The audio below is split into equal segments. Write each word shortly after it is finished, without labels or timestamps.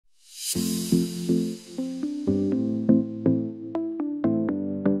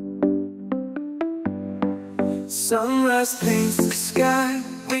Sunrise paints the sky,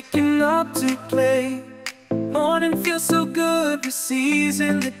 waking up to play. Morning feels so good, we're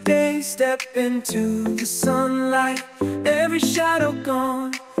seizing the day. Step into the sunlight, every shadow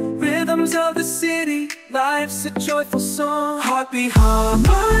gone. Rhythms of the city, life's a joyful song. Heartbeat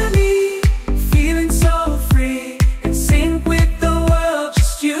harmony, feeling so free. In sync with the world,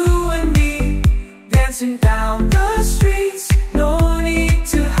 just you and me. Dancing down the streets, no need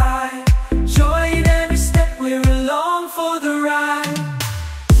to hide. Joy in every step, we're along for the ride.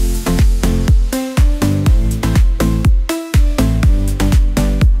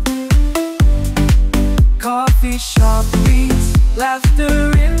 Coffee shop beats,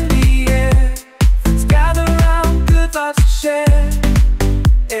 laughter in the air. Friends gather round, good vibes to share.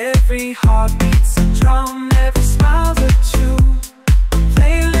 Every heart beats a drum, every smile's a tune.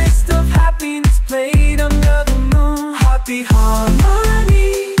 Playlist of happiness played under the moon. Heartbeat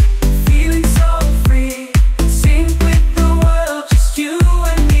harmony, feeling so free. In sync with the world, just you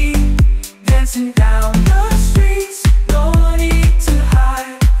and me. Dancing down the streets, no need to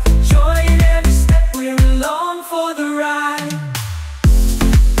hide. Joy in every step, we're along for the ride.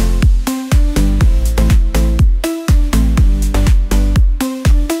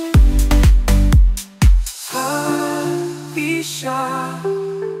 Be shy,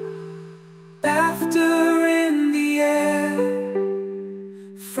 laughter in the air.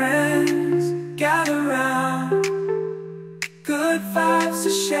 Friends gather round, good vibes to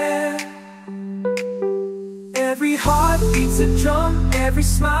share. Every heart beats a drum, every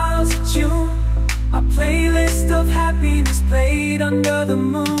smile's a tune. A playlist of happiness played under the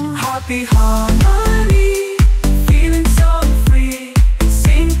moon. Heartbeat harmony, feeling so free. In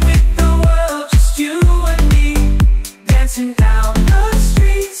sync with the world, just you and me. Dancing down the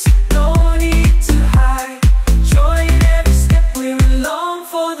streets, no need to hide. Joy in every step, we're along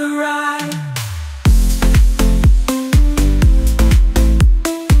for the ride.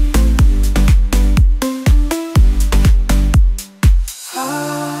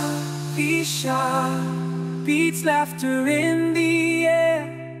 Be shy, beats laughter in the air.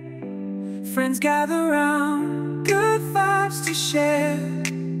 Friends gather round, good vibes to share.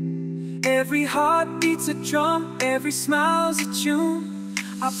 Every heart beats a drum, every smile's a tune.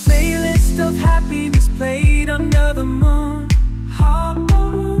 A playlist of happiness played under the moon.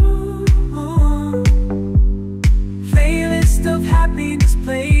 Playlist of happiness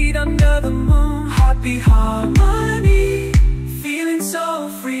played under the moon. Heartbeat harmony, feeling so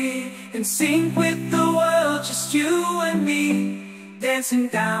free. In sync with the world, just you and me. Dancing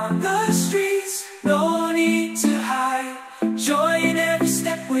down the streets, no need to hide. Joy in every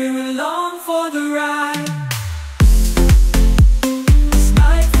step, we're along for the ride.